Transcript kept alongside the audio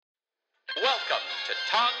to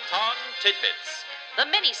Tauntaun Tidbits, the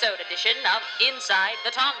mini-sode edition of Inside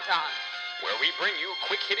the Tauntaun, where we bring you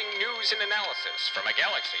quick-hitting news and analysis from a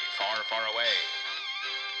galaxy far, far away.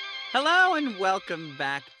 Hello and welcome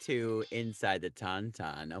back to Inside the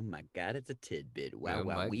Tauntaun. Oh my god, it's a tidbit. Wow,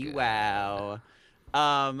 wow, wee wow.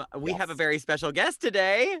 We have a very special guest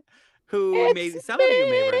today who maybe some of you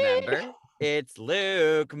may remember. It's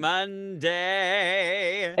Luke Monday.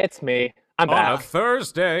 It's me. I'm back. On a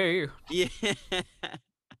Thursday. Yeah.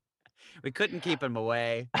 We couldn't keep him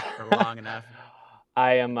away for long enough.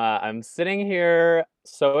 I'm sitting here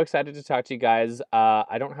so excited to talk to you guys.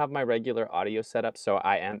 I don't have my regular audio setup, so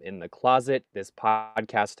I am in the closet. This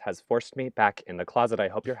podcast has forced me back in the closet. I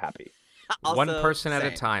hope you're happy. Also, One person at a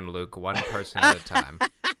same. time, Luke. One person at a time.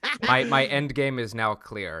 My end game is now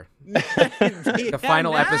clear. The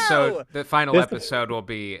final episode. The final episode will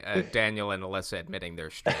be Daniel and Alyssa admitting they're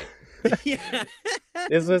straight. Yeah.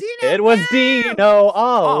 It was Dino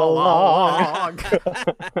all along.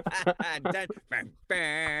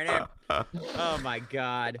 Oh my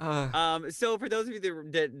god. So for those of you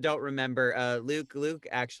that don't remember, Luke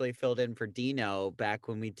actually filled in for Dino back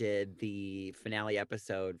when we did the finale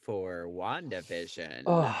episode for WandaVision.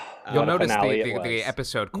 You'll notice finale the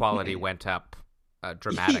episode quality went up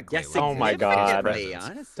dramatically. Yes, Oh my god. significantly,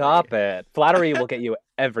 honestly. Stop it. Flattery will get you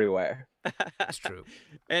everywhere. That's true.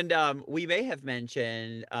 And we may have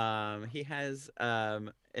mentioned he has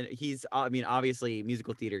and he's obviously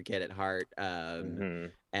musical theater kid at heart,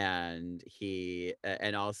 Mhm. and he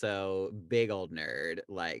and also big old nerd,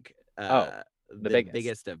 like the biggest.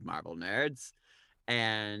 biggest of Marvel nerds,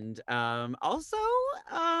 and also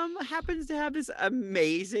happens to have this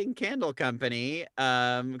amazing candle company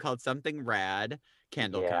called Something Rad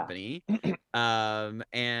Candle Yeah. Company. And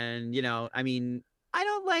I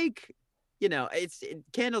don't like,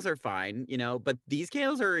 candles are fine, but these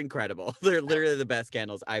candles are incredible. They're literally the best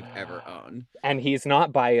candles I've ever owned. And he's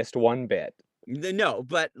not biased one bit. No,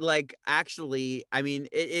 but actually,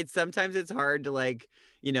 it's sometimes it's hard to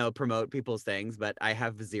promote people's things, but I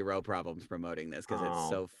have zero problems promoting this because it's Oh.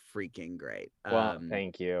 so freaking great. Well,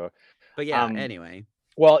 thank you. But yeah, um, anyway.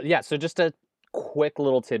 Well, yeah, so just a quick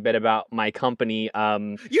little tidbit about my company.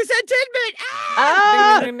 You said tidbit!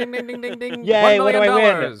 Ding, ding, ding, ding, ding, ding. Yay, $1 what do I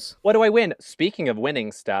million. win? What do I win? Speaking of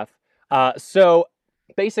winning stuff, so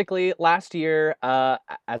basically last year,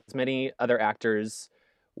 as many other actors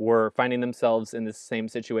were finding themselves in the same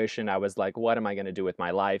situation, I was like, what am I going to do with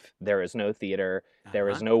my life? There is no theater. There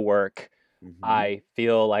is no work. Mhm. I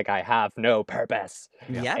feel like I have no purpose.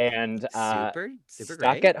 Yep. And super stuck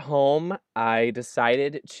great. at home, I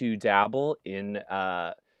decided to dabble in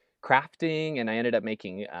crafting, and I ended up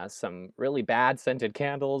making some really bad scented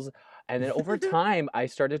candles. And then over time, I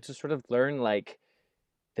started to sort of learn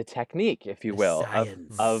the technique, if you The will,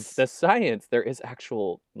 science. of the science. There is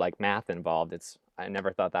actual math involved. I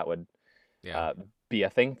never thought that would Yeah. be a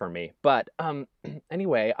thing for me. But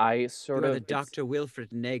anyway, I sort You are of the Dr.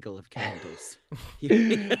 Wilfred Nagel of candles.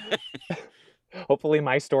 Hopefully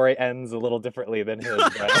my story ends a little differently than his.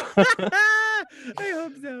 But I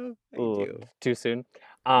hope so. I Ooh, do. too soon.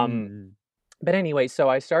 Mm. But anyway, so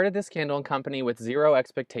I started this candle company with zero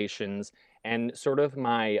expectations, and sort of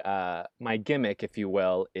my my gimmick, if you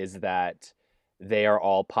will, is that they are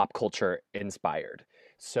all pop culture inspired.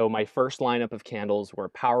 So my first lineup of candles were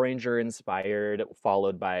Power Ranger inspired,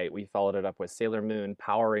 we followed it up with Sailor Moon,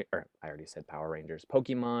 I already said Power Rangers,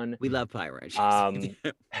 Pokemon, We love Power Rangers.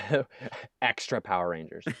 extra Power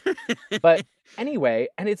Rangers. But anyway,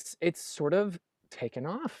 and it's sort of taken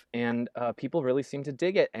off, and people really seem to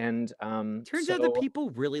dig it. And Turns out that so-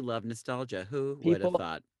 people really love nostalgia. Who would have People-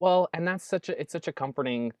 thought? well, and it's such a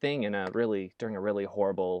comforting thing during a really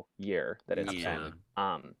horrible year that it's Yeah. been.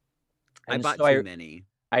 I And bought so too many.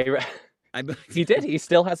 he did. He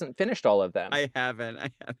still hasn't finished all of them. I haven't.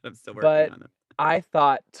 I'm still working But on them. I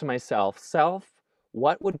thought to myself,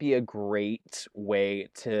 what would be a great way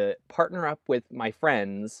to partner up with my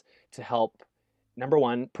friends to help, number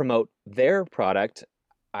one, promote their product,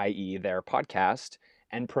 i.e. their podcast,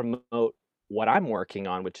 and promote what I'm working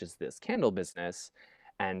on, which is this candle business.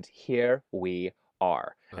 And here we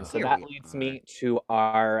are. And so Here that we leads are. me to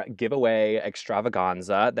our giveaway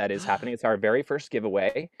extravaganza that is happening. It's our very first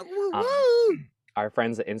giveaway. Woo um, woo! Our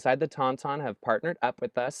friends at Inside the Tauntaun have partnered up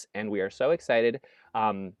with us, and we are so excited.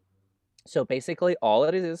 So basically, all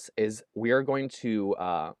it is we are going to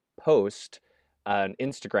post an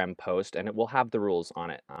Instagram post, and it will have the rules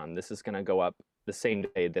on it. This is going to go up the same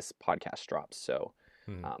day this podcast drops, so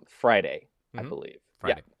Friday, I Mhm. believe.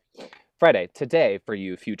 Friday. Yeah, Friday, today, for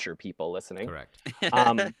you future people listening. Correct.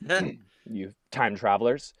 You time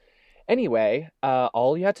travelers. Anyway,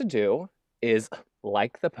 all you have to do is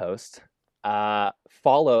like the post,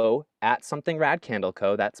 follow at Something Rad Candle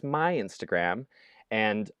Co. That's my Instagram,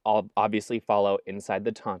 and I'll obviously follow Inside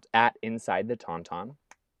the Tauntaun.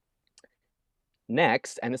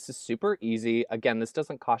 Next, and this is super easy. Again, this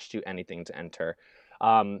doesn't cost you anything to enter.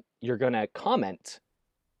 You're gonna comment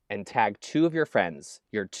and tag 2 of your friends,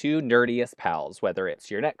 your 2 nerdiest pals, whether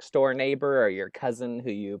it's your next door neighbor or your cousin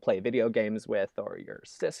who you play video games with, or your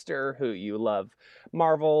sister who you love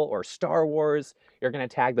Marvel or Star Wars. You're going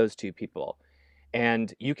to tag those 2 people.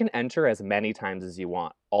 And you can enter as many times as you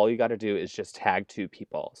want. All you got to do is just tag 2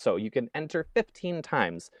 people. So you can enter 15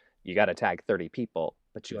 times. You got to tag 30 people,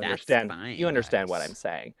 but you understand what I'm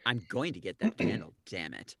saying. I'm going to get that candle,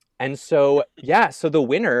 damn it. And so, yeah, so the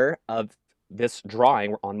winner of this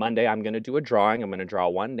drawing on Monday, I'm going to do a drawing. I'm going to draw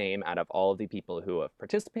 1 name out of all of the people who have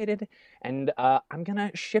participated, and I'm going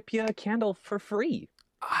to ship you a candle for free.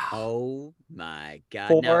 Oh my God.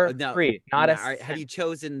 For free. Have you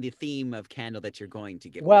chosen the theme of candle that you're going to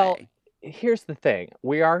give Well, away? here's the thing.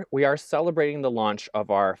 We are celebrating the launch of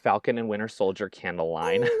our Falcon and Winter Soldier candle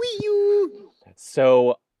line.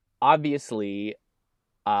 So obviously,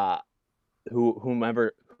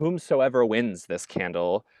 whomsoever wins this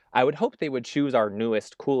candle, I would hope they would choose our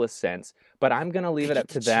newest, coolest scents, but I'm going to leave it up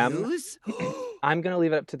to them. I'm going to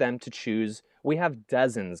leave it up to them to choose. We have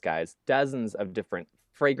dozens, guys, dozens of different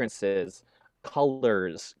fragrances,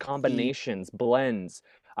 colors, combinations, blends.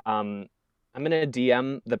 I'm going to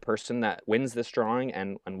DM the person that wins this drawing,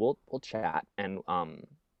 and we'll chat, and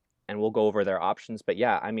we'll go over their options. But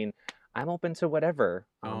yeah, I mean, I'm open to whatever.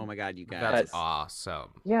 Oh my God, you guys. That's awesome.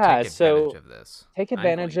 Yeah, take advantage of this. Take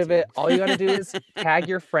advantage of it. All you got to do is tag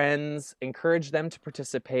your friends, encourage them to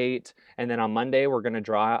participate, and then on Monday, we're going to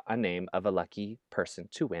draw a name of a lucky person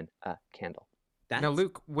to win a candle. Now,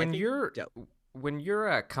 Luke, when you're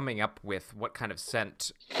coming up with what kind of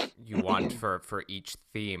scent you want for each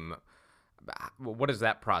theme, what does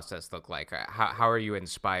that process look like? How are you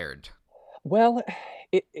inspired? Well,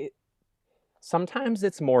 sometimes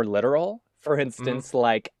it's more literal. For instance,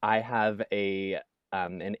 like I have an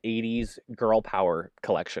 80s girl power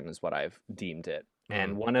collection is what I've deemed it.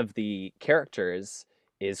 And one of the characters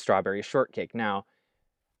is Strawberry Shortcake. Now,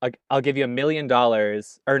 I'll give you $1 million,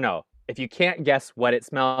 or no, if you can't guess what it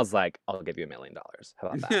smells like, I'll give you $1 million. How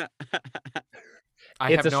about that?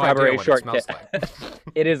 It's a strawberry shortcake.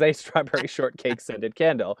 It is a strawberry shortcake scented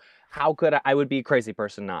candle. How could I would be a crazy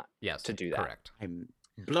person not to do that? Correct. I'm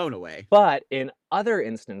blown away. But in other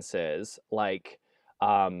instances, like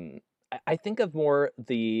I think of more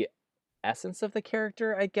the essence of the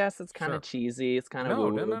character, I guess. It's kind of cheesy, it's kind of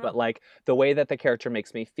woo-woo, but like the way that the character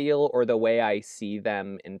makes me feel, or the way I see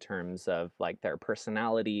them in terms of like their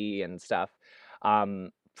personality and stuff.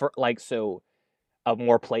 For like, so a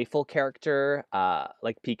more playful character,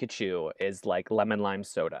 like Pikachu, is like lemon lime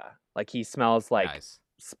soda. Like he smells like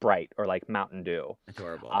Sprite or like Mountain Dew.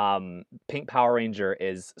 Adorable. Pink Power Ranger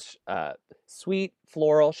is sweet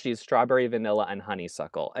floral. She's strawberry, vanilla, and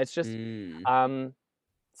honeysuckle. It's just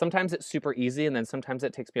sometimes it's super easy, and then sometimes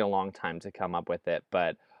it takes me a long time to come up with it.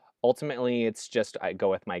 But ultimately, it's just I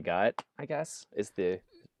go with my gut, I guess, is the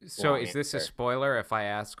So is this a spoiler if I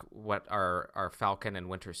ask what our Falcon and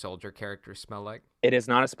Winter Soldier characters smell like? It is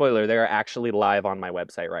not a spoiler. They are actually live on my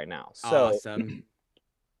website right now. So, awesome.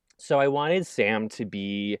 So I wanted Sam to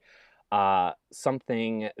be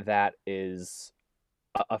something that is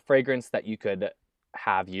a fragrance that you could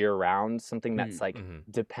have year round, something that's like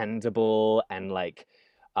dependable and like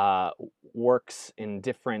works in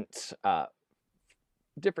different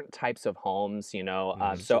types of homes, you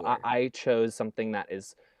know. So I chose something that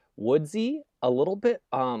is woodsy, a little bit.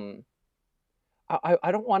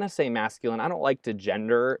 I don't want to say masculine. I don't like to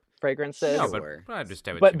gender fragrances. No, but I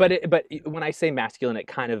understand what but when I say masculine, it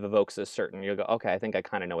kind of evokes a certain. You go, okay, I think I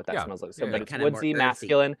kind of know what that smells like. So, but it's woodsy,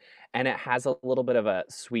 masculine, and it has a little bit of a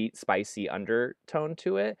sweet, spicy undertone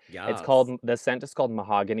to it. Yes. It's called the scent is called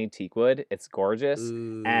Mahogany Teakwood. It's gorgeous,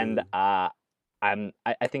 and I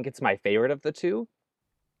think it's my favorite of the two.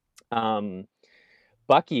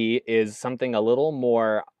 Bucky is something a little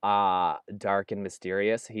more dark and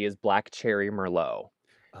mysterious. He is Black Cherry Merlot.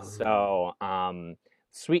 So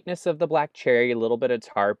sweetness of the black cherry, a little bit of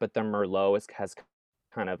tart, but the Merlot has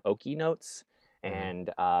kind of oaky notes,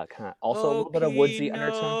 and kind of also a little bit of woodsy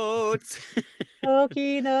undertone.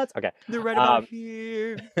 Oaky notes. Okay. They're right about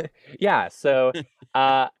here. Yeah. So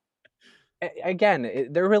again,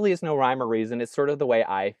 there really is no rhyme or reason. It's sort of the way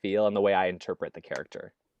I feel and the way I interpret the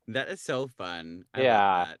character. That is so fun. I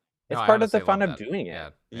love that. It's part of the fun of doing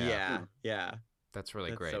it. Yeah. That's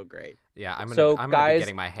really great. So great. Yeah, I'm So, gonna be guys-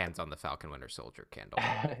 getting my hands on the Falcon Winter Soldier candle.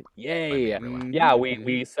 Yay! everyone. Yeah,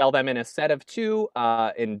 we sell them in a set of 2,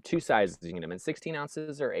 in 2 sizes. You can get them in 16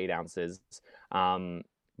 ounces or 8 ounces.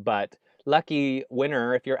 But lucky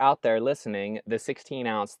winner, if you're out there listening, the 16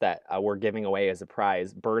 ounce that we're giving away as a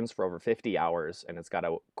prize burns for over 50 hours, and it's got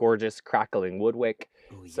a gorgeous crackling wood wick.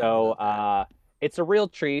 Ooh, yeah, So I love it's a real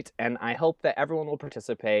treat, and I hope that everyone will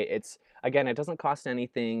participate. It's, again, it doesn't cost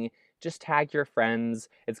anything. Just tag your friends.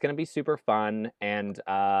 It's going to be super fun. And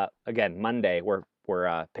again, Monday, we're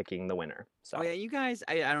picking the winner. So Oh yeah, you guys.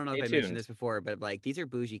 I don't know if Stay I mentioned tuned. this before, but like these are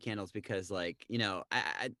bougie candles because like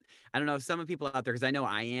I don't know if some people out there because I know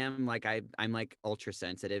I am like I'm like ultra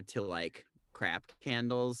sensitive to like crap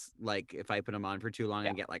candles. Like if I put them on for too long, I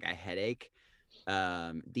Yeah. get like a headache.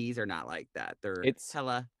 These are not like that. They're It's-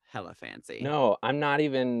 hella fancy. No, I'm not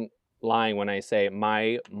even lying when I say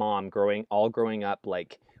my mom growing up,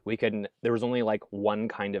 like there was only like one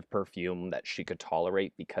kind of perfume that she could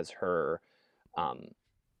tolerate because her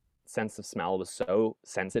sense of smell was so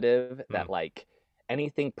sensitive that like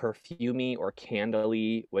anything perfumey or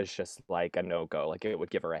candly was just like a no-go. Like it would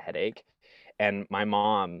give her a headache. And my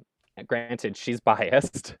mom, granted, she's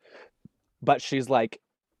biased, but she's like,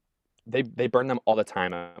 they burn them all the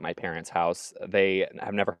time at my parents' house. They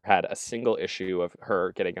have never had a single issue of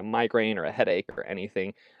her getting a migraine or a headache or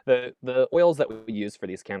anything. The oils that we use for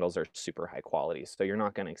these candles are super high quality, so you're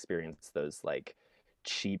not going to experience those like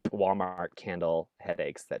cheap Walmart candle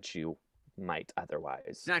headaches that you might otherwise.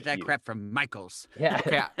 It's not that use. crap from Michaels. Yeah.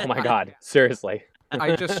 Okay, Oh my God. Seriously.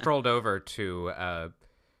 I just strolled over to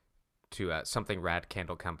Something Rad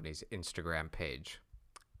Candle Company's Instagram page,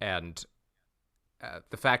 and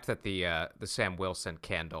the fact that the Sam Wilson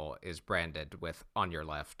candle is branded with "On Your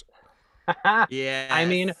Left" Yeah. I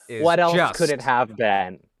mean, is what else could it just- have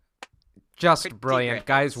been? just Pretty brilliant, great.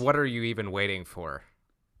 guys. What are you even waiting for?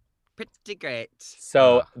 pretty great.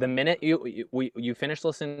 So the minute you finish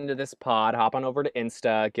listening to this pod, hop on over to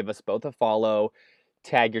Insta, give us both a follow,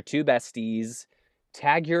 tag your 2 besties,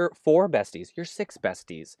 tag your 4 besties, your 6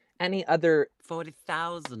 besties, any other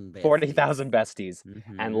 40,000. 40,000 besties,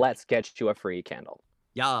 Mm-hmm. and let's get you a free candle.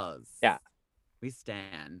 Yes. Yeah. We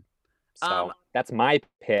stand. So that's my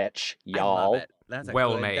pitch, I y'all. love it. That's a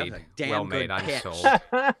Well good, made. that's a damn Well good made. I'm pitch. sold.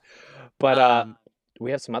 But we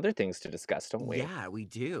have some other things to discuss, don't we? Yeah, we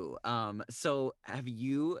do. So have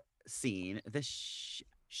you seen the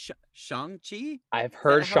Shang-Chi? I've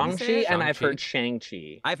heard how you say Shang-Chi it? and I've Shang-Chi? heard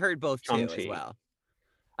Shang-Chi. I've heard both too as Shang-Chi. well.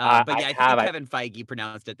 I But yeah, I have- think Kevin Feige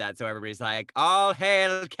pronounced it that, so everybody's like, "All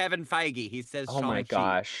hail Kevin Feige." He says, Oh my Shang-Chi.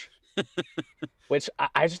 gosh. Which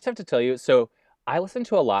I just have to tell you, so I listen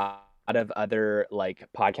to a lot of other like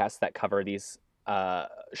podcasts that cover these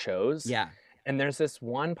shows. Yeah. And there's this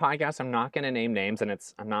one podcast, I'm not going to name names, and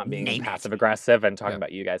I'm not being Name it. passive aggressive and talking Yeah.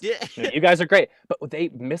 about you guys. Yeah. No, you guys are great, but they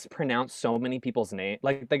mispronounce so many people's names.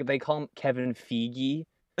 Like they call him Kevin Feige,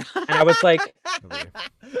 and I was like,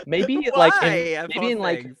 maybe like Why, of all in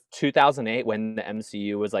like things? 2008 when the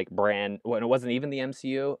MCU was like when it wasn't even the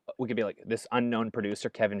MCU, we could be like this unknown producer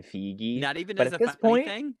Kevin Feige. Not even But as at a this funny point,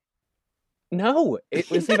 thing? No,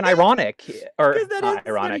 it was even ironic, or 'Cause that not is funny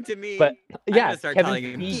ironic, to me. but I'm yeah, gonna start Kevin calling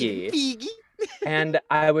him Feige. Feige. And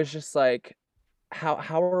I was just like, how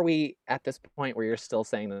are we at this point where you're still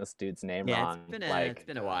saying this dude's name Yeah, wrong? it's Like,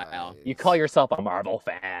 been a while. you call yourself a Marvel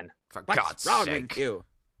fan. For What's God's wrong sake. with you?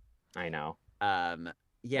 I know. Yeah,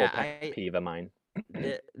 Little pet peeve of mine.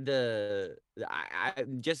 I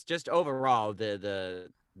just overall the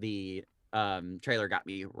trailer got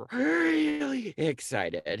me really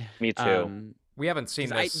excited. Me too. We haven't seen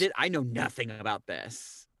 'Cause this. I know nothing about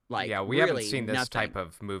this. Like, Yeah, we really haven't seen this nothing. type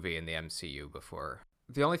of movie in the MCU before.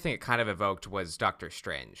 The only thing it kind of evoked was Doctor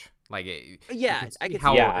Strange. Like, Yeah, can I see could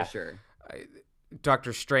how- see it Yeah. for sure.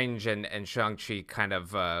 Doctor Strange and Shang-Chi kind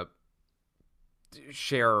of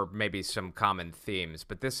share maybe some common themes,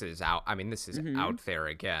 but this is out. I mean, this is Mhm. out there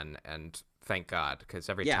again, and thank God, because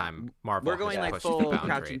every Yeah, time Marvel We're going has like pushed full the boundary.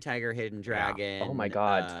 Crouching Tiger, Hidden Dragon. Oh my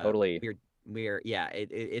God, totally. We're yeah.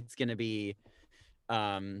 It's gonna be,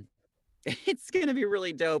 it's gonna be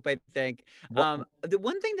really dope. I think. What- The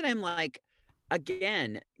one thing that I'm like,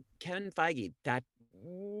 again, Kevin Feige, that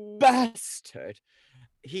bastard.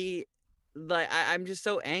 I'm just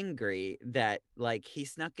so angry that like he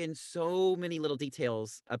snuck in so many little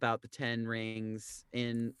details about the 10 rings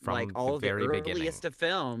in From like the all of the very beginning. earliest of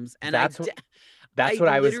films, and That's I what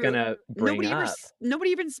I was literally- gonna bring nobody up.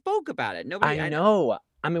 nobody even spoke about it. Nobody. I know.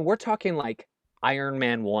 I mean, we're talking like Iron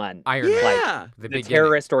Man 1. Iron Man, Yeah. the The beginning,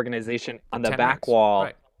 terrorist organization on the 10 back rings. wall.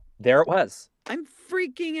 Right. There it was. I'm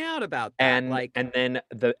freaking out about that. And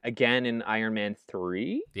then again in Iron Man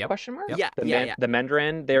 3? Yep. Question mark? Yeah, yeah. The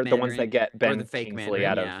Mandarin, they're the ones that get Ben the fake Kingsley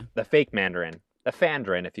Mandarin, out of the fake Mandarin. The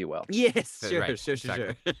Fandrin, if you will. Yes, sure, Right, sure.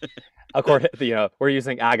 exactly. Of course, we're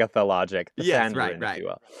using Agatha logic. The Yes, Fandrin, right. if you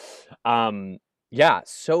will. Yeah,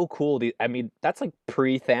 so cool. I mean, that's like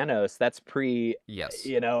pre-Thanos. That's Yes.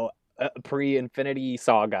 pre-Infinity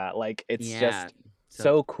Saga. Like, it's just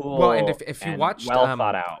so cool. Well, and if you watched well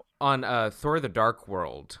thought out on Thor: The Dark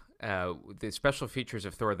World, the special features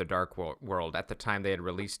of Thor: The Dark World, at the time they had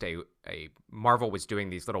released a Marvel was doing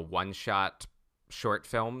these little one-shot short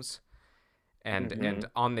films, and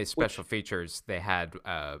on these special features they had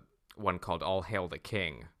one called All Hail the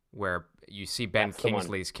King, where you see Ben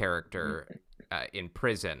Kingsley's character in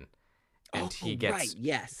prison, and he gets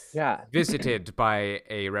visited by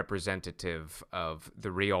a representative of the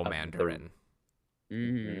real Mandarin.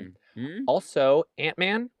 Also,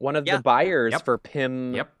 Ant-Man, one of the buyers for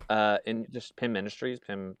Pym, in just Pym Ministries,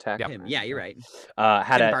 Pym Tech. Pym, yeah, you're right.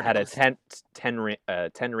 Had a 10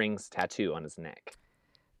 rings tattoo on his neck.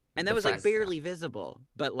 And that was like barely visible,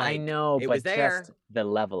 but like I know, it but was there. Just the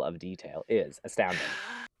level of detail is astounding.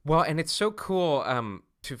 Well, and it's so cool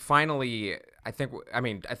to finally. I think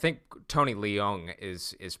Tony Leung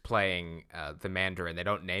is playing the Mandarin. They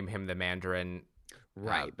don't name him the Mandarin,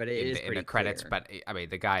 right? But it is in the credits. But I mean,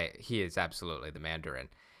 the guy, he is absolutely the Mandarin.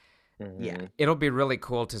 Yeah, it'll be really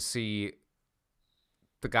cool to see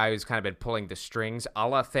the guy who's kind of been pulling the strings, a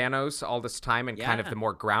la Thanos, all this time, in kind of the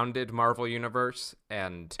more grounded Marvel universe,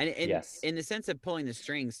 and in the sense of pulling the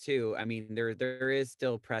strings too. I mean, there is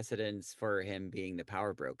still precedence for him being the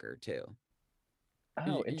power broker too.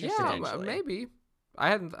 Oh, interesting. Yeah, maybe. I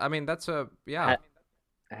hadn't. I mean, that's a I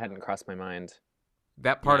hadn't crossed my mind.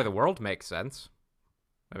 That part of the world makes sense.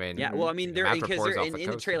 I mean, yeah. Well, I mean, because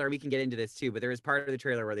in the trailer we can get into this too, but there is part of the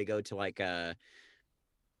trailer where they go to like a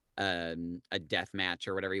death match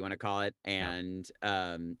or whatever you want to call it, and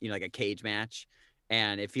like a cage match,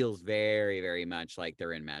 and it feels very, very much like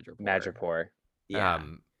they're in Madripoor. Yeah.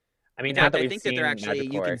 I mean, I think that they're actually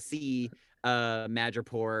Madripoor. You can see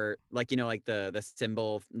Madripoor, like like the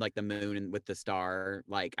symbol, like the moon and with the star,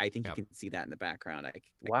 like I think you can see that in the background.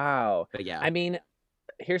 Wow. But yeah, I mean,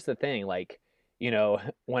 here's the thing, like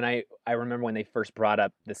when I remember when they first brought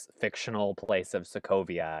up this fictional place of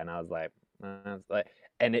Sokovia, and I was like,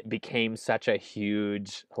 and it became such a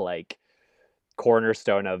huge like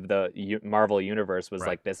cornerstone of the Marvel universe was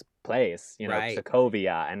like this place,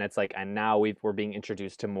 Sokovia, and it's like, and now we're being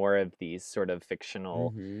introduced to more of these sort of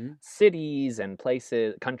fictional cities and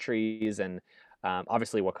places, countries, and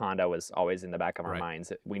obviously Wakanda was always in the back of our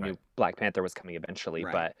minds. We knew Black Panther was coming eventually,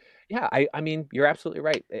 but yeah, I mean, you're absolutely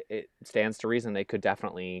right. It stands to reason they could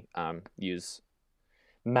definitely use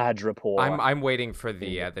Madripoor. I'm waiting for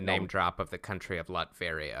the name drop of the country of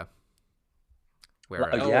Latveria, where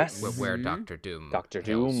where Doctor Doom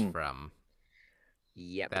hails from.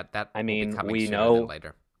 Yep. That I mean, will be coming we sooner know than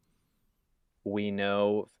later. We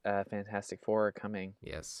know Fantastic Four are coming.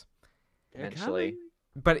 Yes, eventually.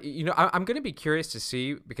 But I'm going to be curious to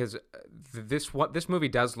see, because this movie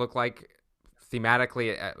does look like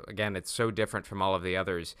thematically, again, it's so different from all of the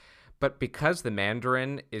others. But because the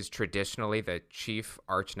Mandarin is traditionally the chief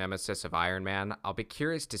arch nemesis of Iron Man, I'll be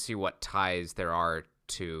curious to see what ties there are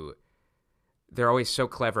to. They're always so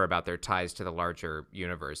clever about their ties to the larger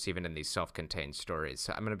universe, even in these self-contained stories.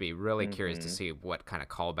 So I'm going to be really curious to see what kind of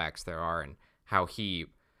callbacks there are and how he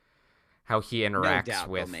interacts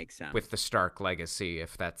with the Stark legacy,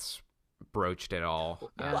 if that's broached at all.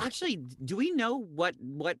 Well, actually, do we know what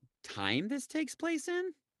time this takes place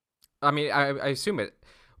in? I mean, I assume it.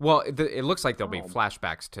 Well, it looks like there'll be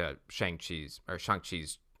flashbacks to Shang-Chi's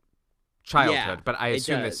childhood, but I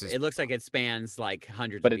assume this is. It looks like it spans like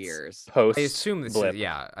hundreds of years. Post. I assume this is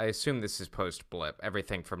I assume this is post blip.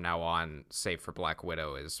 Everything from now on, save for Black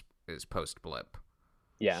Widow, is post blip.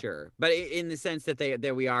 Yeah, sure, but in the sense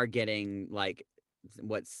that we are getting like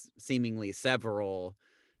what's seemingly several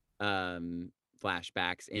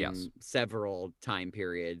flashbacks in several time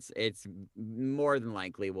periods, it's more than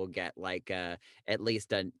likely we'll get like at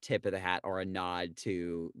least a tip of the hat or a nod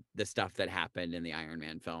to the stuff that happened in the Iron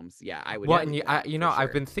Man films. Yeah, I would. Well, and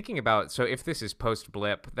I've been thinking about, so if this is post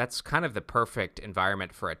blip, that's kind of the perfect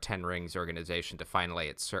environment for a Ten Rings organization to finally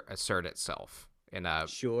assert itself in a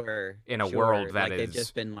world that like is they've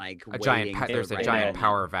just been like a giant. There's a giant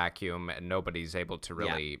power vacuum, and nobody's able to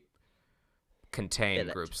really contain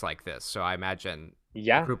groups like this. So I imagine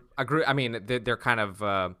a group. I mean, they're kind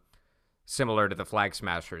of similar to the Flag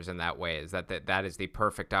Smashers in that way, is that is the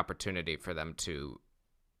perfect opportunity for them to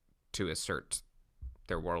assert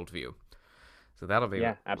their worldview. So that'll be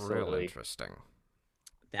real absolutely. interesting.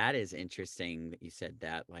 That is interesting that you said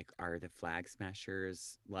that. Like, are the Flag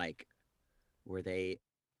Smashers like? Are they?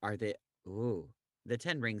 Ooh, the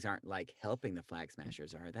 10 rings aren't like helping the Flag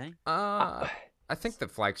Smashers, are they? I think the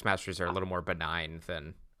Flag Smashers are a little more benign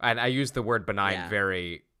than, and I use the word benign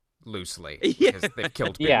very loosely because they've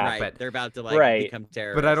killed people, right. but they're about to like become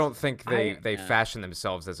terrorists. But I don't think they fashion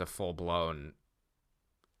themselves as a full blown,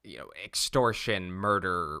 extortion,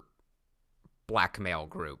 murder, blackmail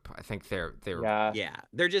group. I think they're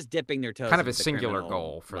they're just dipping their toes. Kind of a singular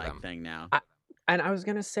goal for them. Thing now. And I was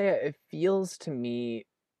gonna say, it feels to me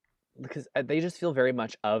because they just feel very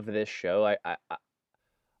much of this show.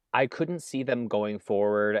 I couldn't see them going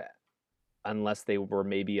forward unless they were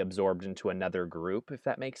maybe absorbed into another group, if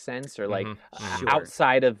that makes sense, or like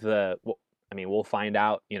outside of the. I mean, we'll find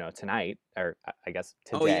out, tonight, or I guess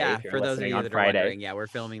today. If you're for those of you on that Friday. are wondering, we're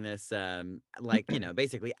filming this,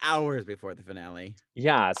 basically hours before the finale.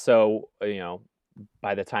 Yeah, so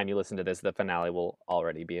by the time you listen to this, the finale will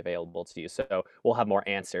already be available to you. So we'll have more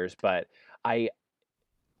answers. But I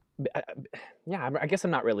guess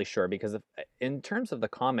I'm not really sure because in terms of the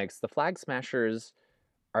comics, the Flag Smashers,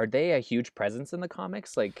 are they a huge presence in the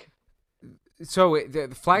comics? Like. So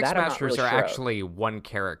the Flag Smashers really are sure actually one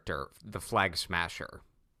character, the Flag Smasher,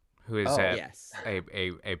 who is a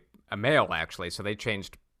male actually. So they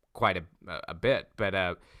changed quite a bit,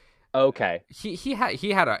 but okay, he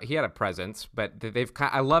had a presence, but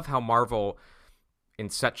I love how Marvel,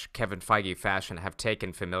 in such Kevin Feige fashion, have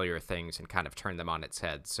taken familiar things and kind of turned them on its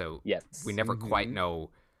head. So we never quite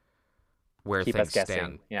know where things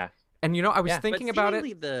stand. Yeah, and I was thinking about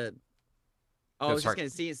it. I was just gonna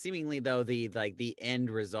see. Seemingly, though, the end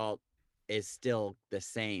result is still the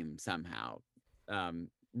same somehow,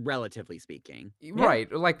 relatively speaking.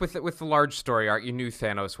 Right, like with the large story arc, you knew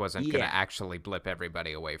Thanos wasn't gonna actually blip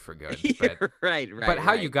everybody away for good. But, right. But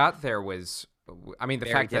how you got there was, I mean, the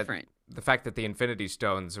fact that the Infinity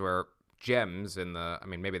Stones were gems in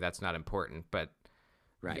maybe that's not important, but.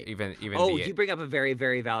 Right. Even. You bring up a very,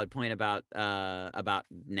 very valid point about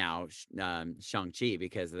now Shang-Chi,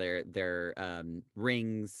 because their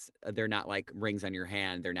rings, they're not like rings on your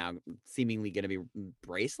hand. They're now seemingly going to be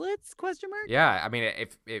bracelets? ? Yeah, I mean,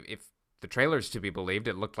 if the trailer's to be believed,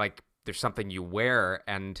 it looked like there's something you wear,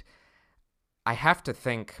 and I have to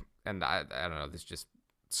think, and I don't know, this is just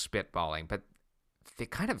spitballing, but they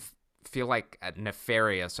kind of feel like a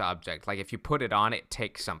nefarious object. Like if you put it on, it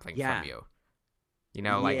takes something from you.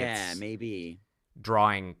 It's maybe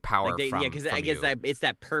drawing power from. Yeah, because I guess it's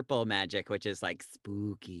that purple magic, which is like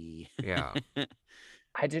spooky. Yeah.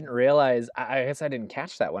 I didn't realize. I guess I didn't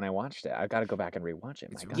catch that when I watched it. I got to go back and rewatch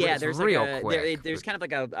it. My God. Yeah, there's real like quick. There's kind of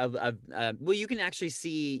like well, you can actually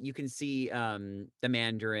see the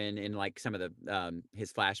Mandarin in like some of the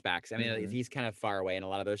his flashbacks. I mean, he's kind of far away in a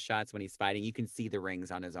lot of those shots when he's fighting. You can see the rings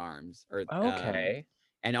on his arms. Okay.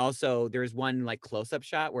 And also, there's one like close-up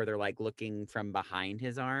shot where they're like looking from behind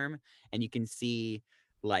his arm, and you can see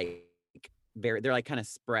like they're like kind of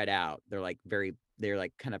spread out. They're like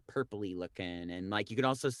kind of purpley looking, and like you can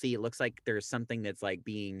also see it looks like there's something that's like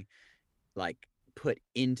being like put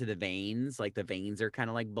into the veins. Like the veins are kind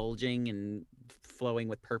of like bulging and flowing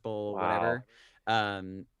with purple, whatever.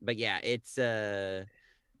 But yeah, it's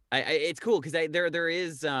it's cool because there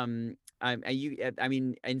is in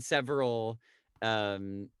several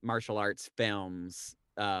martial arts films,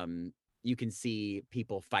 you can see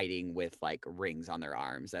people fighting with like rings on their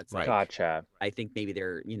arms. That's like, gotcha. I think maybe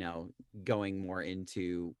they're going more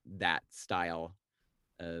into that style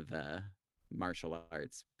of martial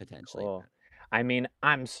arts potentially. Cool. I mean,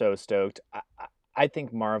 I'm so stoked. I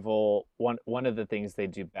think Marvel, one of the things they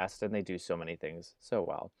do best, and they do so many things so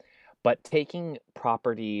well, but taking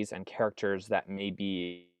properties and characters that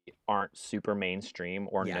maybe aren't super mainstream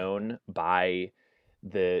or known by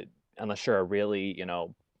unless you're a really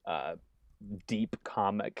deep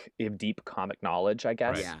comic knowledge, I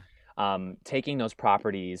guess. Yeah. Taking those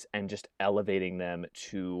properties and just elevating them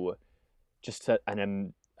to just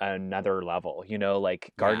another level.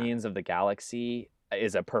 Like Guardians of the Galaxy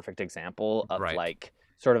is a perfect example of like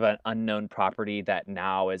sort of an unknown property that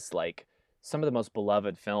now is like some of the most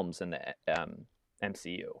beloved films in the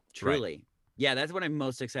MCU. Truly. Yeah, that's what I'm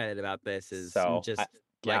most excited about. This is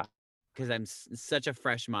because I'm such a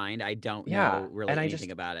fresh mind. I don't know really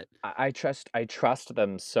anything about it. I trust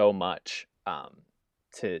them so much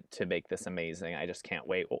to make this amazing. I just can't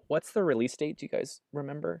wait. What's the release date? Do you guys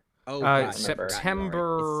remember?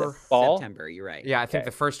 September. Fall? September. You're right. Yeah, I think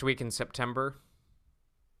the first week in September.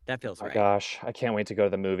 That feels right. Gosh, I can't wait to go to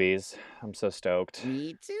the movies. I'm so stoked.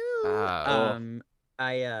 Me too. And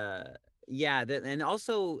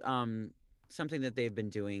also something that they've been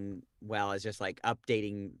doing well is just like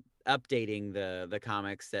updating the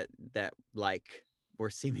comics that like were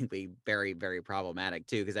seemingly very, very problematic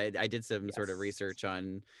too. Because I did some sort of research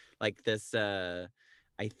on like this. I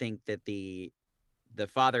think that the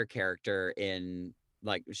father character in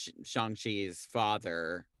like Shang-Chi's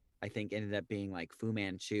father, I think ended up being like Fu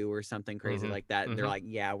Manchu or something crazy like that. And they're like,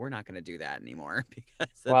 yeah, we're not going to do that anymore because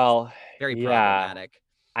it's very problematic.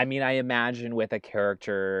 I mean, I imagine with a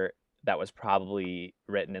character that was probably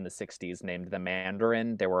written in the 60s named the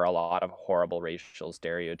Mandarin, there were a lot of horrible racial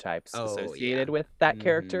stereotypes associated with that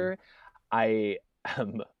character. I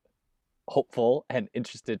am hopeful and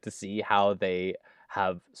interested to see how they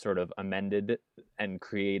have sort of amended and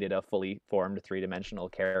created a fully formed three-dimensional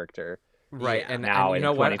character. Right, and now in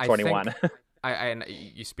 2021. What? And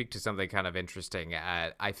you speak to something kind of interesting.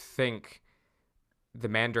 I think the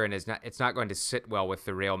Mandarin it's not going to sit well with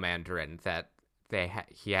the real Mandarin that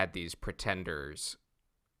he had these pretenders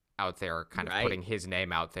out there kind of putting his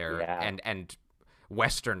name out there and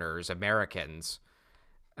Westerners, Americans.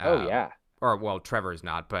 Or well, Trevor's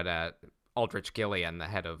not, but Aldrich Gillian, the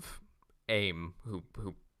head of AIM, who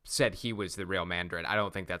said he was the real Mandarin. I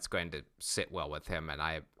don't think that's going to sit well with him, and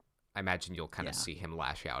I imagine you'll kind of see him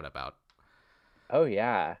lash out about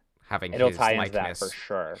having his likeness for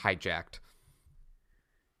sure hijacked.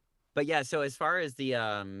 But yeah, so as far as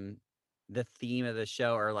the theme of the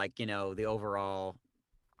show, or like, you know, the overall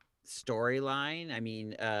storyline, I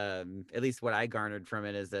mean, at least what I garnered from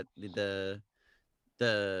it is that the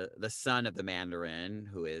son of the Mandarin,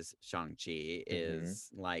 who is Shang-Chi, is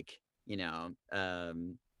like, you know, oh,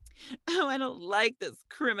 I don't like this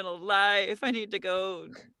criminal life. I need to go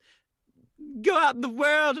out in the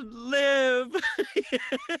world and live.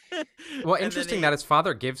 Well, interesting that his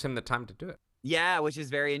father gives him the time to do it. Yeah, which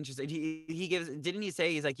is very interesting. He gives, didn't he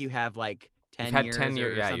say he's like, you have like 10 years? 10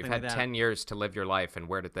 years. Yeah, you've had like 10 years to live your life, and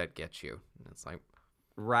where did that get you? And it's like,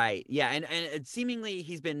 right. Yeah, and it seemingly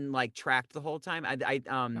he's been like tracked the whole time.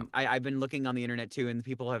 I've been looking on the internet too, and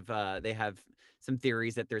people have they have some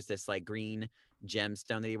theories that there's this like green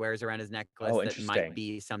gemstone that he wears around his necklace that might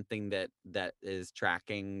be something that is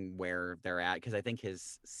tracking where they're at, because I think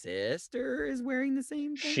his sister is wearing the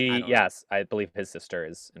same thing. I believe his sister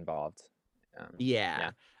is involved. But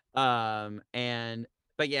yeah,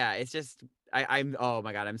 it's just I'm oh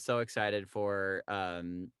my god, I'm so excited for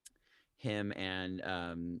him and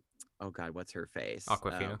oh god, what's her face?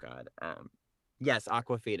 Awkwafina. Oh god. Yes,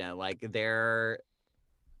 Awkwafina. Like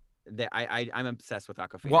I'm obsessed with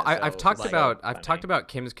Awkwafina. Well, I've talked about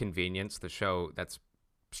Kim's Convenience, the show that's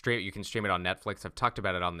you can stream it on Netflix. I've talked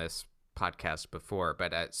about it on this podcast before,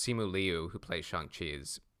 but Simu Liu, who plays Shang-Chi,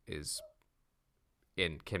 is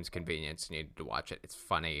in Kim's Convenience. You need to watch it. It's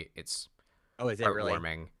funny. It's is it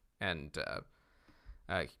heartwarming, and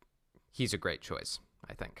he's a great choice,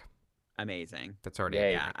 I think. Amazing. That's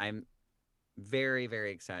already I'm very,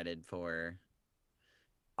 very excited for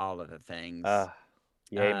all of the things.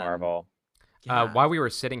 Yay, Marvel. While we were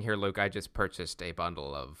sitting here, Luke, I just purchased a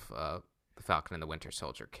bundle of the Falcon and the Winter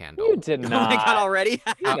Soldier candle. You did not. Oh my god, already?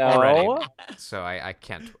 Already. So I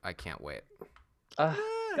can't wait.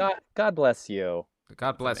 God bless you.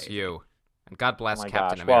 God bless you. And God bless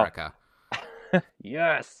Captain America.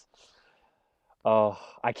 Yes. Oh,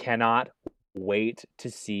 I cannot wait to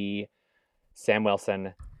see Sam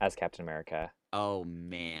Wilson as Captain America. Oh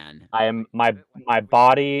man. My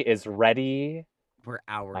body is ready. We're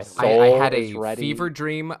hours. I had a fever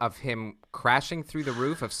dream of him crashing through the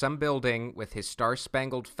roof of some building with his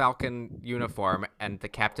Star-Spangled Falcon uniform and the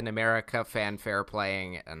Captain America fanfare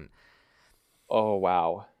playing. And oh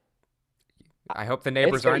wow. I hope the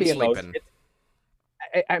neighbors aren't sleeping.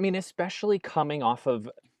 I mean, especially coming off of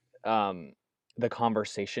the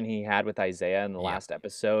conversation he had with Isaiah in the last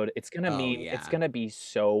episode, it's gonna be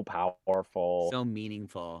so powerful, so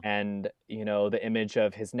meaningful, and you know, the image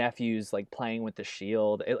of his nephews like playing with the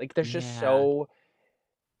shield. The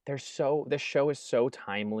show is so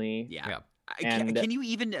timely. Can you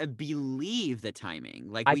even believe the timing?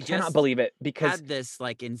 Like, I cannot believe it, because had this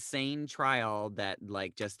like insane trial that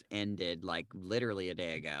like just ended like literally a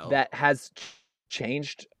day ago. That has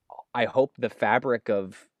changed, I hope, the fabric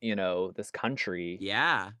of, you know, this country.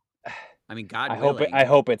 Yeah. I mean, God willing. I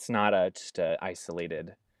hope it's not just an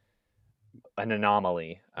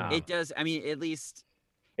anomaly. It does. I mean, at least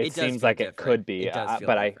it seems like it could be, but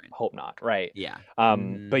different. I hope not. Right. Yeah.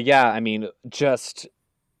 But yeah, I mean, just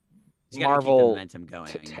Marvel keep the momentum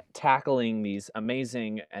going. Tackling these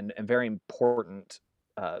amazing and very important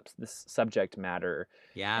this subject matter.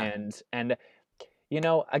 Yeah. And you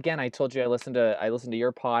know, again, I told you I listened to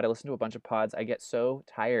your pod. I listened to a bunch of pods. I get so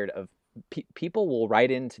tired of people will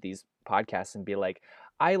write into these podcasts and be like,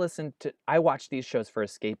 I watch these shows for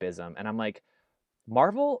escapism, and I'm like,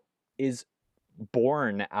 Marvel is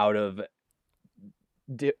born out of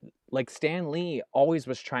like Stan Lee always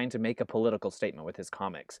was trying to make a political statement with his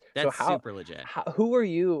comics. That's super legit. Who are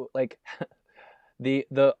you, like,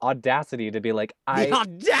 the audacity to be like, I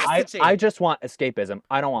just want escapism.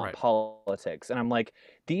 I don't want politics. And I'm like,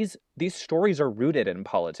 these stories are rooted in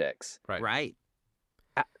politics. Right.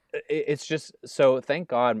 It's just, so thank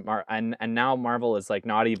God, and now Marvel is like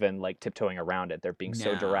not even like tiptoeing around it. They're being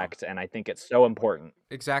so direct, and I think it's so important.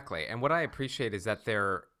 Exactly. And what I appreciate is that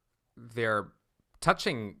they're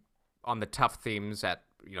touching on the tough themes at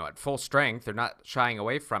full strength. They're not shying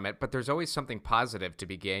away from it, but there's always something positive to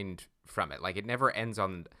be gained from it. Like, it never ends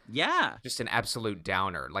on just an absolute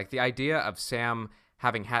downer. Like, the idea of Sam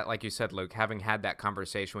having had, like you said, Luke, having had that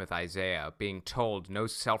conversation with Isaiah, being told no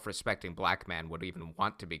self-respecting black man would even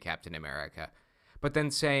want to be Captain America, but then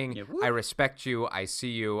saying, I respect you, I see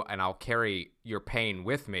you, and I'll carry your pain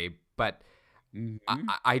with me, but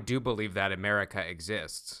I do believe that America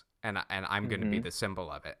exists, and I'm going to be the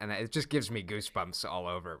symbol of it. And it just gives me goosebumps all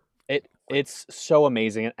over. It's so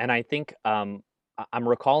amazing. And I think I'm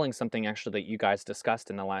recalling something actually that you guys discussed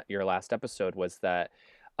in your last episode, was that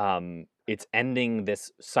it's ending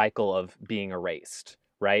this cycle of being erased,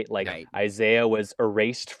 right? Like, Isaiah was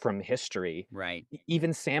erased from history. Right.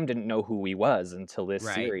 Even Sam didn't know who he was until this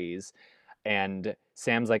series. And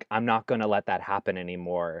Sam's like, I'm not going to let that happen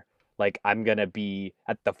anymore. Like, I'm going to be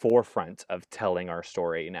at the forefront of telling our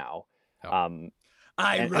story now.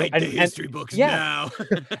 I write the history books now.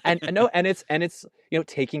 and it's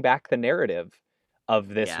taking back the narrative of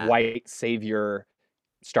this white savior,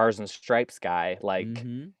 Stars and Stripes guy, like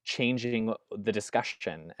changing the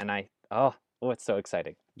discussion. And it's so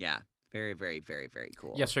exciting. Yeah. Very, very, very, very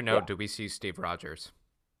cool. Yes or no? Do we see Steve Rogers?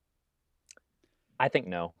 I think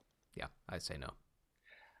no. Yeah, I say no.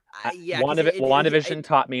 WandaVision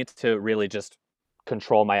taught me to really just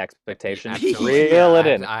control my expectations. Absolutely. Reel it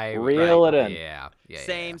in. Reel it in. Yeah.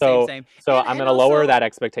 Same. So I'm going to lower that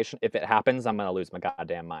expectation. If it happens, I'm going to lose my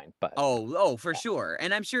goddamn mind. But for sure.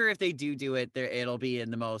 And I'm sure if they do it, it'll be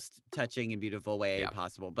in the most touching and beautiful way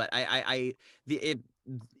possible. But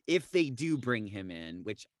if they do bring him in,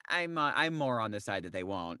 which I'm more on the side that they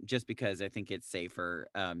won't, just because I think it's safer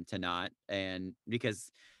to not, and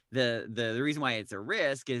because the reason why it's a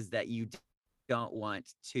risk is that you don't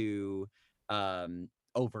want to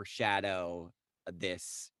overshadow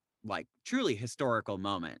this like truly historical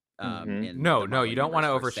moment. No, you don't want to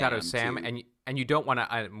overshadow Sam, and you don't want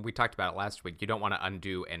to. We talked about it last week. You don't want to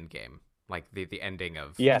undo Endgame, like the ending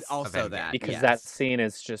of also of that, because that scene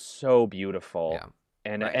is just so beautiful. Yeah.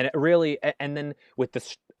 And it really, and then with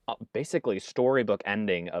this basically storybook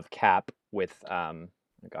ending of Cap with God,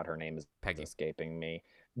 her name is Peggy, escaping me.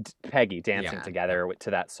 Peggy dancing together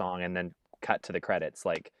to that song, and then cut to the credits.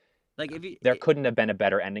 Like there couldn't have been a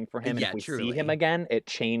better ending for him. And if we see him again, it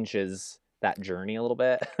changes that journey a little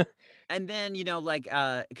bit. And then,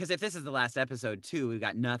 because if this is the last episode too, we've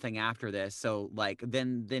got nothing after this. So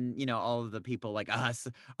then, all of the people like us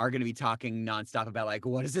are going to be talking nonstop about like,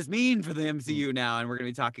 what does this mean for the MCU now? And we're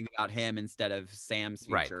going to be talking about him instead of Sam's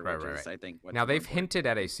future, which is, I think, now they've hinted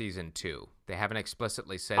at a season 2. They haven't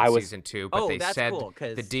explicitly said season 2, but they said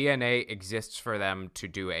the DNA exists for them to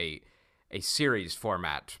do a series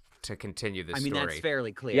format to continue the story. That's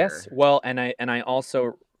fairly clear. Yes. Well, and I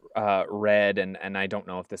also read, and I don't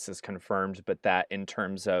know if this is confirmed, but that in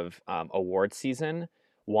terms of award season,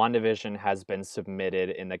 WandaVision has been submitted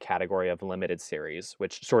in the category of limited series,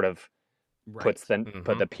 which sort of puts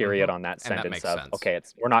put the period on that sentence of sense. Okay,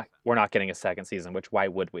 we're not getting a second season. Which why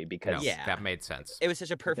would we? Because that made sense. It was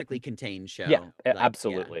such a perfectly contained show. Yeah,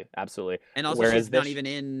 absolutely. And also, she's not even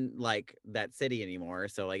in like that city anymore,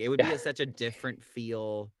 so like it would be such a different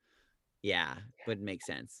feel. Yeah, would make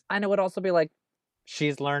sense. And it would also be like,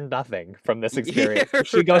 she's learned nothing from this experience.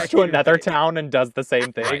 She goes to another town and does the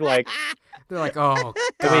same thing. Like they're like, oh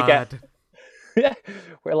God.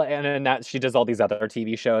 We're like, and then she does all these other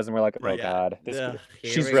TV shows, and we're like, oh God,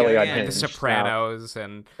 she's really unhinged. The Sopranos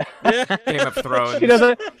and Game of Thrones. She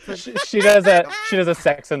does a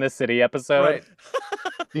Sex and the City episode. Right.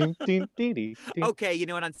 Okay, you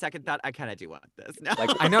know what? On second thought, I kind of do want this now.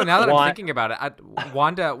 Like, I know now that I'm thinking about it.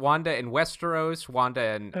 Wanda in Westeros,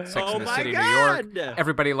 Wanda in Sex and the City, New York.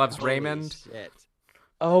 Everybody Loves Raymond. Shit.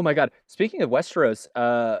 Oh my God! Speaking of Westeros,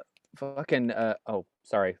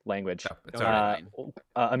 sorry, language.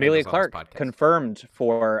 Emilia Clarke confirmed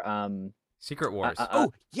for Secret Wars.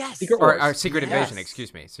 Yes. Secret Invasion.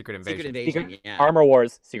 Excuse me. Secret Invasion. Armor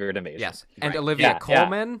Wars. Secret Invasion. Yes. And Olivia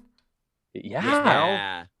Colman.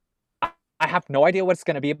 Yeah. I have no idea what it's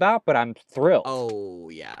going to be about, but I'm thrilled. Oh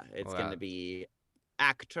yeah, it's gonna be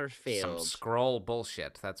actor some filled. scroll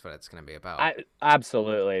bullshit. That's what it's going to be about.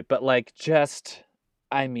 Absolutely, but like just,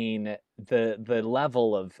 I mean, the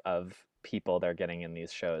level of people they're getting in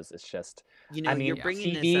these shows is just. You know, I mean, you're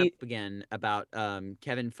bringing this TV. up again about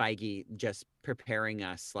Kevin Feige just preparing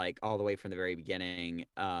us like all the way from the very beginning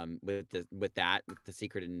with the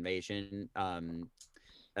Secret Invasion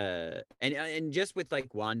and just with like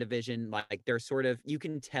WandaVision, like they're sort of, you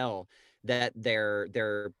can tell that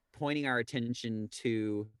they're pointing our attention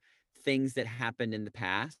to things that happened in the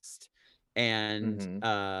past and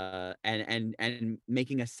Mhm. and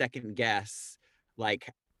making a second guess, like,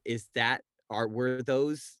 is that were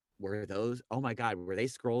those, oh my god, were they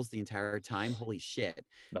scrolls the entire time? Holy shit.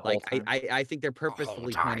 The whole Like time. I think they're whole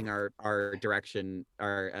purposefully time. pointing our direction,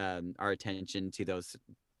 our attention to those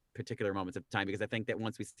particular moments of time, because I think that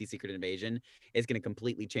once we see Secret Invasion, it's going to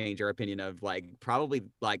completely change our opinion of like probably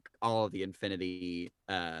like all of the Infinity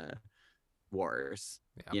Wars.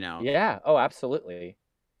 Yeah. You know, Yeah. Oh, absolutely.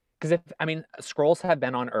 Because I mean, scrolls have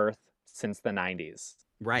been on Earth since the 90s,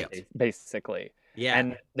 right? basically. Yeah,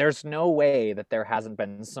 And there's no way that there hasn't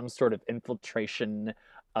been some sort of infiltration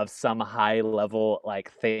of some high level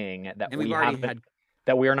like thing that and we we've already haven't had.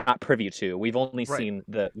 that we are not privy to. We've only Right. seen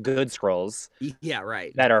the good scrolls Yeah,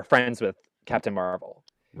 right, that are friends with Captain Marvel.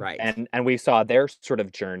 right. And we saw their sort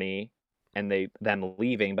of journey and them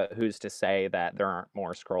leaving, but who's to say that there aren't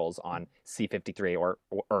more scrolls on C-53 or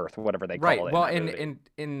Earth, whatever they call it. Well, in that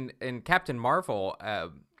movie. in Captain Marvel,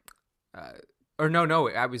 or no,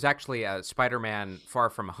 I was actually Spider-Man: Far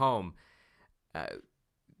From Home.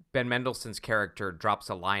 Ben Mendelsohn's character drops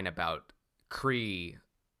a line about Kree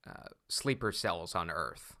sleeper cells on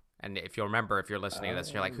Earth, and if you'll remember, if you're listening to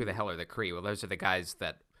this, you're like, who the hell are the Kree? Well, those are the guys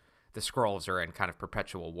that the Skrulls are in kind of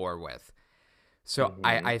perpetual war with. So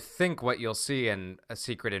I think what you'll see in A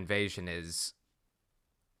Secret Invasion is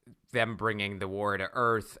them bringing the war to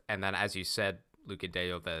Earth, and then, as you said, Luca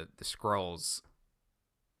Deo, the Skrulls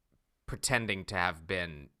pretending to have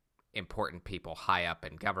been important people high up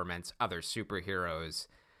in governments, other superheroes.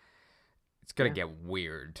 It's gonna get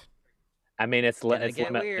weird. I mean, it's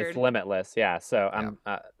weird. limitless. Yeah. So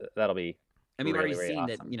that'll be. And we've really, already seen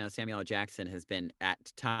awesome. that, you know, Samuel L. Jackson has been at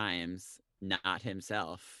times not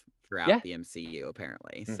himself throughout the MCU,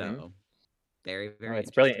 apparently. So very, very.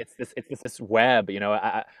 It's brilliant. It's this web. You know,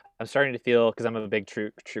 I'm starting to feel, because I'm a big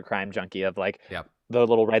true crime junkie, of like the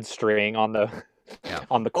little red string on the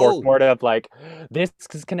on the corkboard of like, this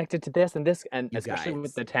is connected to this and this, and especially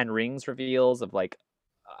with the 10 Rings reveals of like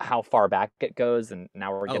how far back it goes, and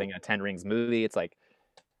now we're getting a 10 Rings movie. It's like,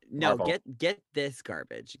 no, get this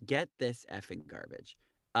garbage. Get this effing garbage.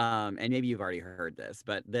 And maybe you've already heard this,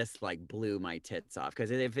 but this like blew my tits off,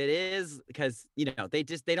 because if it is, because you know they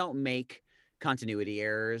don't make continuity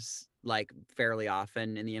errors like fairly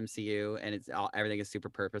often in the MCU, and everything is super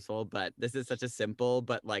purposeful, but this is such a simple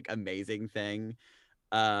but like amazing thing.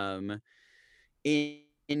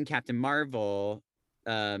 In Captain Marvel,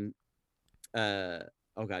 oh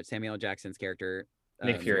god, Samuel L. Jackson's character,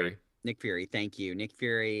 Nick Fury. Nick Fury, thank you. Nick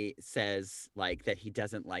Fury says like that he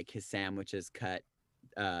doesn't like his sandwiches cut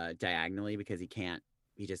diagonally because he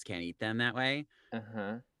just can't eat them that way.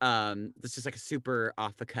 It's just like a super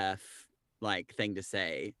off the cuff like thing to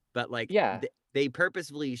say, but like they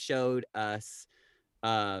purposefully showed us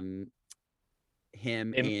him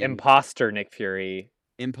imposter Nick Fury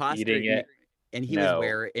eating it, and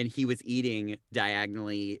he was eating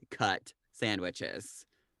diagonally cut sandwiches.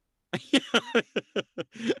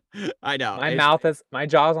 I know. My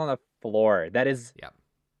jaw's on the floor. That is.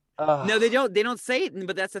 No, they don't say it,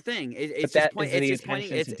 but that's the thing. It's just pointing.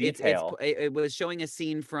 It was showing a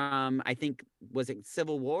scene from, I think, was it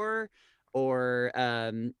Civil War, or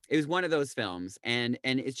it was one of those films, and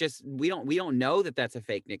it's just we don't know that that's a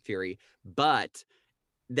fake Nick Fury, but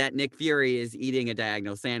that Nick Fury is eating a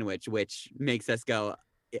diagonal sandwich, which makes us go,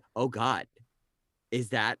 oh god, is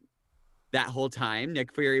that whole time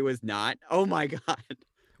Nick Fury was not? Oh my god.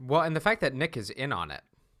 Well, and the fact that Nick is in on it.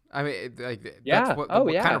 I mean, like, that's what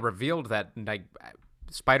kind of revealed that, like,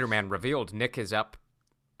 Spider-Man revealed Nick is up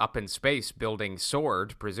in space building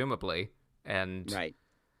Sword, presumably, and right,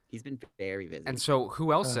 he's been very busy. And so,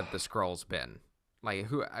 who else have the Skrulls been? Like,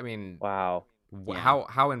 who? I mean, wow,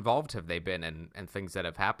 how involved have they been in things that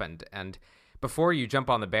have happened? And before you jump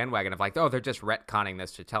on the bandwagon of like, oh, they're just retconning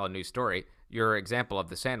this to tell a new story, your example of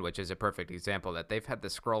the sandwich is a perfect example that they've had the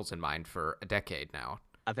Skrulls in mind for a decade now.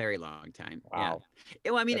 A very long time. Wow.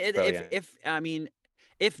 Yeah. Well, I mean,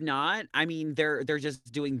 if not, I mean, they're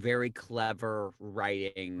just doing very clever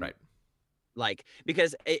writing, right? like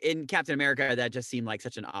because in Captain America that just seemed like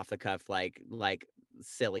such an off the cuff like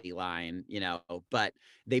silly line, you know, but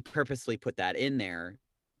they purposely put that in there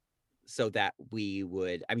so that we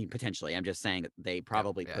would, I mean, potentially, I'm just saying that they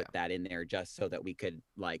probably put that in there just so that we could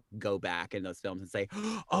like go back in those films and say,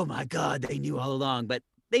 oh my God, they knew all along. But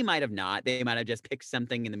they might have not. They might have just picked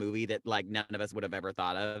something in the movie that like none of us would have ever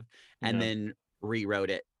thought of and then rewrote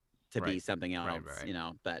it to be something else, you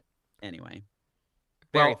know. But anyway,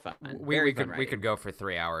 very fun. We could go for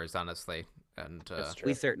 3 hours, honestly. And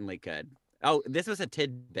we certainly could. Oh, this was a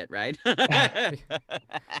tidbit, right?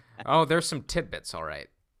 Oh, there's some tidbits, all right.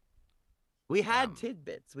 We had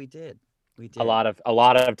tidbits. We did. A lot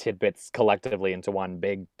of tidbits collectively into one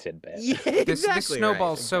big tidbit. Yeah, exactly. This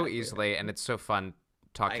snowballs so easily, and it's so fun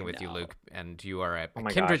talking with you, Luke. And you are a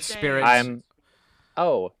kindred spirit.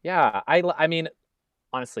 I mean,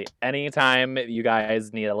 honestly, anytime you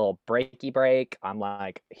guys need a little breaky break, I'm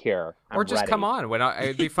like, here. Or just come on.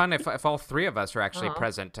 It'd be fun if all three of us are actually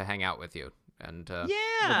present to hang out with you. And we'll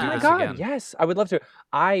do this again. Yes, I would love to.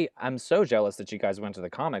 I'm so jealous that you guys went to the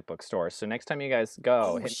comic book store. So next time you guys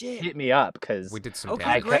go, hit me up because we did some.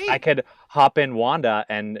 I could hop in Wanda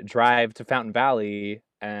and drive to Fountain Valley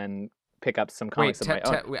and pick up some comics of my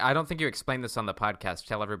own. I don't think you explained this on the podcast.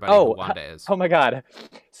 Tell everybody who Wanda is. Oh my God!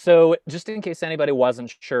 So just in case anybody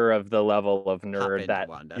wasn't sure of the level of nerd that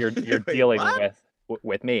you're dealing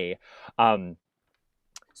with me.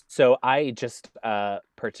 So I just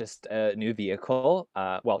purchased a new vehicle.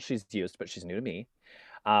 Well, she's used, but she's new to me.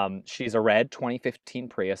 She's a red 2015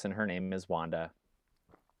 Prius, and her name is Wanda.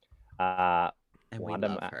 Wanda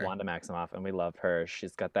Maximoff, and we love her.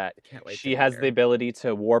 She's got that. She has the ability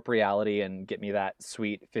to warp reality and get me that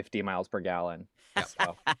sweet 50 miles per gallon.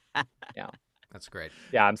 So, yeah. That's great.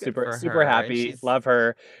 Yeah, I'm super happy. Love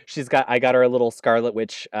her. I got her a little Scarlet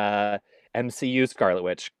Witch, MCU Scarlet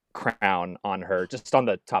Witch crown on her, just on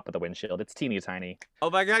the top of the windshield. It's teeny tiny. Oh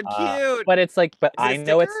my God, cute! But it's like, I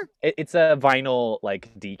know it's a vinyl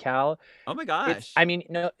like decal. Oh my gosh! I mean,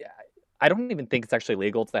 no, I don't even think it's actually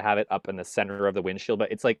legal to have it up in the center of the windshield.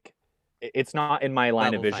 But it's like, it's not in my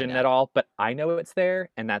line of vision at all. But I know it's there,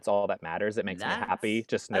 and that's all that matters. It makes me happy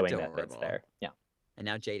just knowing that it's there. Yeah. And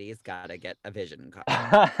now JD's got to get a vision card.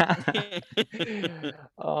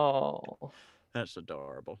 Oh, that's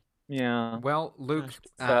adorable. Yeah. Well, Luke,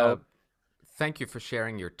 thank you for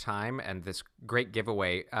sharing your time and this great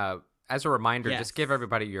giveaway. As a reminder, just give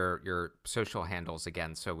everybody your social handles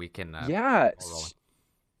again so we can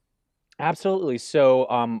absolutely. So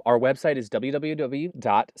our website is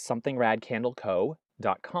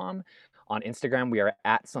www.somethingradcandleco.com. On Instagram, we are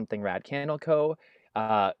at somethingradcandleco.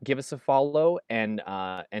 Give us a follow and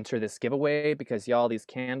enter this giveaway because y'all, these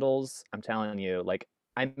candles, I'm telling you, like,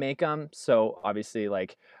 I make them, so obviously,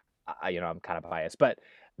 like, I'm kind of biased, but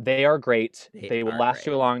they are great. They will last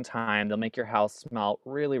you a long time. They'll make your house smell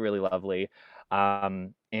really, really lovely.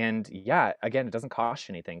 And yeah, again, it doesn't cost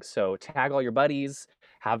you anything. So tag all your buddies,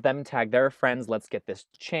 have them tag their friends. Let's get this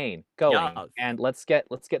chain going, and let's get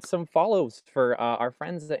some follows for our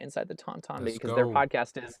friends at Inside the Tauntaun because their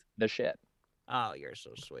podcast is the shit. Oh, you're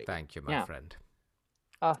so sweet. Thank you, my friend.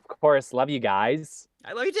 Of course, love you guys.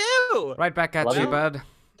 I love you too. Right back at you, bud.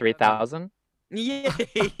 3,000. Yay!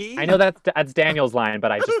 I know that's Daniel's line, but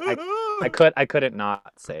I couldn't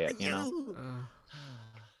not say it, you know.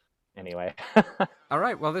 Anyway. All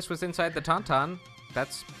right. Well, this was Inside the Tauntaun.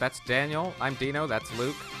 That's Daniel. I'm Dino. That's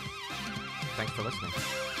Luke. Thanks for listening.